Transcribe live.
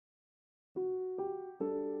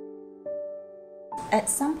At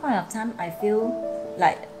some point of time, I feel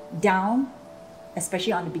like down,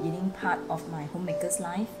 especially on the beginning part of my homemaker's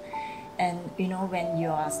life. And you know, when you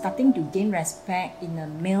are starting to gain respect in a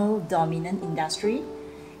male-dominant industry,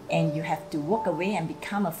 and you have to walk away and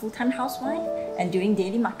become a full-time housewife and doing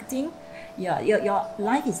daily marketing, your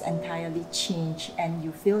life is entirely changed, and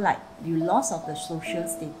you feel like you lost of the social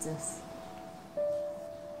status.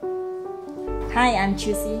 Hi, I'm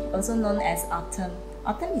Chiew See, also known as Autumn.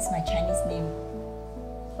 Autumn is my Chinese name.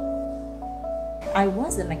 I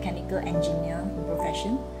was a mechanical engineer in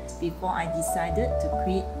profession before I decided to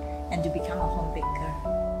quit and to become a home baker.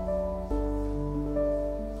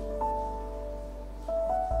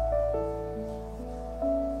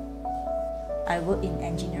 I worked in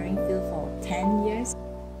engineering field for 10 years.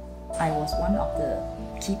 I was one of the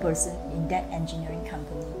key person in that engineering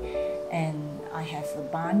company, and I have a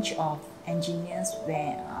bunch of engineers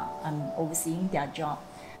where I'm overseeing their job.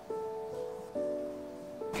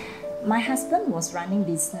 My husband was running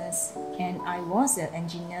business, and I was an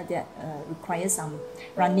engineer that requires some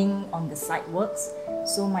running on the site works,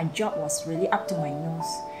 so my job was really up to my nose.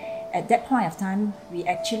 At that point of time, we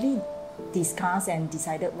actually discussed and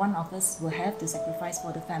decided one of us will have to sacrifice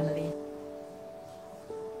for the family.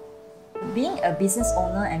 Being a business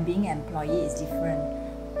owner and being an employee is different.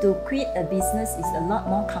 To quit a business is a lot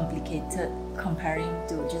more complicated comparing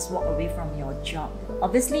to just walk away from your job.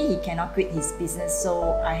 Obviously, he cannot quit his business,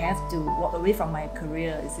 so I have to walk away from my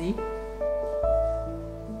career, you see.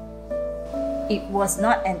 It was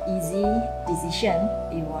not an easy decision.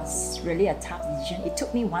 It was really a tough decision. It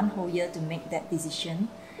took me 1 whole year to make that decision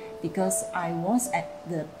because I was at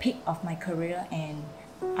the peak of my career and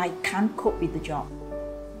I can't cope with the job.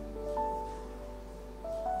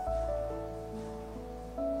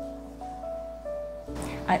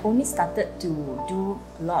 I only started to do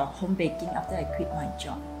a lot of home baking after I quit my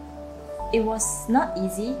job. It was not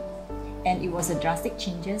easy, and it was a drastic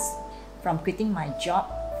changes from quitting my job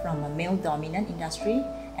from a male-dominant industry,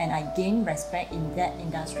 and I gained respect in that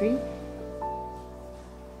industry.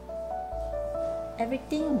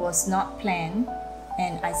 Everything was not planned,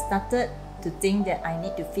 and I started to think that I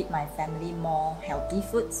need to feed my family more healthy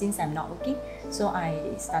food since I'm not working. So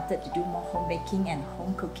I started to do more home baking and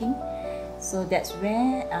home cooking. So that's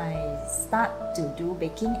where I start to do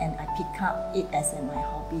baking, and I pick up it as my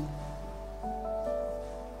hobby.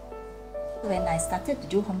 When I started to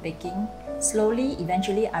do home baking, slowly,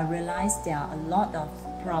 eventually I realized there are a lot of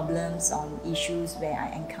problems on issues where I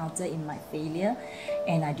encounter in my failure,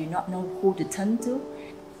 and I do not know who to turn to.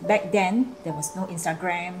 Back then, there was no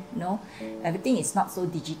Instagram, everything is not so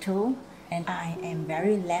digital, and I am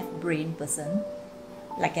very left-brain person,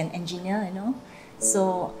 like an engineer,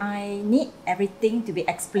 So I need everything to be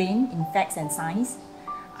explained in facts and science.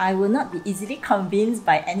 I will not be easily convinced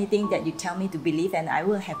by anything that you tell me to believe, and I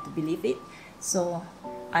will have to believe it. So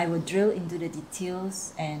I will drill into the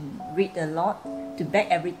details and read a lot to back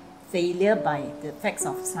every failure by the facts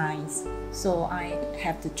of science. So I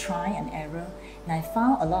have to try and error. And I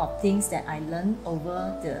found a lot of things that I learned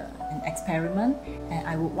over an experiment, and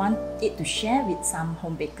I would want it to share with some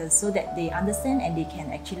home bakers so that they understand and they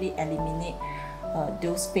can actually eliminate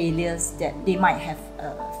those failures that they might have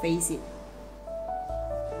faced it.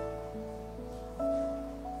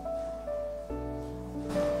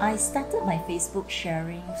 I started my Facebook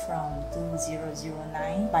sharing from 2009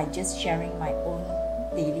 by just sharing my own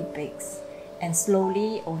daily bakes. And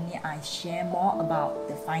slowly only I share more about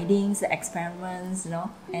the findings, the experiments, and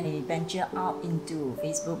I venture out into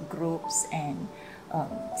Facebook groups and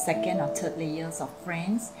second or third layers of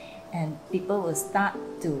friends, and people will start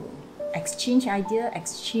to exchange ideas,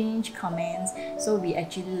 exchange comments, so we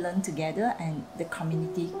actually learn together and the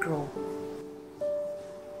community grow.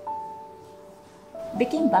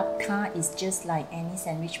 Baking babka is just like any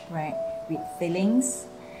sandwich bread with fillings,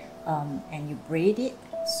 and you braid it.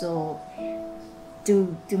 So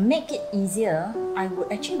to make it easier, I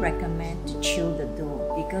would actually recommend to chill the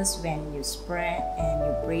dough, because when you spread and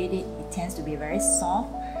you braid it, it tends to be very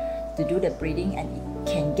soft to do the braiding, and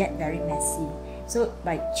it can get very messy. So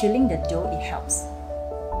by chilling the dough, it helps.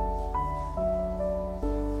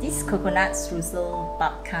 This coconut streusel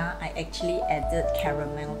babka, I actually added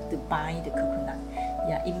caramel to bind the coconut.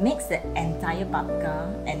 Yeah, it makes the entire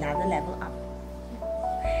babka another level up.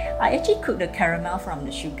 I actually cook the caramel from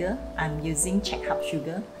the sugar. I'm using check hub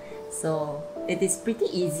sugar. So it is pretty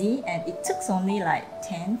easy, and it took only like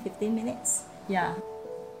 10-15 minutes. Yeah.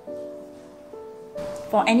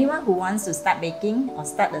 For anyone who wants to start baking or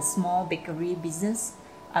start a small bakery business,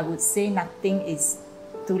 I would say nothing is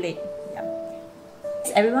too late. Yeah.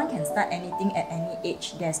 Everyone can start anything at any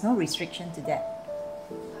age. There's no restriction to that.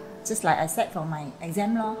 just like I said for my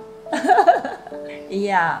exam law.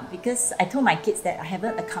 Yeah, because I told my kids that I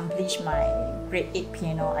haven't accomplished my grade 8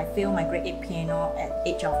 piano. I failed my grade 8 piano at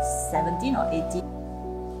age of 17 or 18.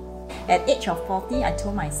 At age of 40, I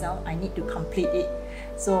told myself I need to complete it.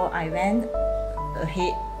 So I went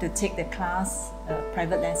ahead to take the class,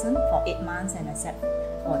 private lesson for 8 months, and I sat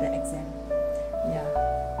for the exam. Yeah.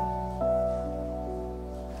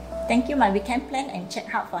 Thank you, my weekend plan and Check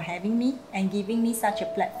Hub, for having me and giving me such a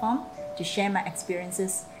platform to share my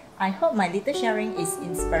experiences. I hope my little sharing is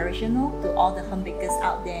inspirational to all the home bakers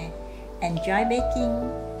out there. Enjoy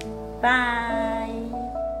baking. Bye.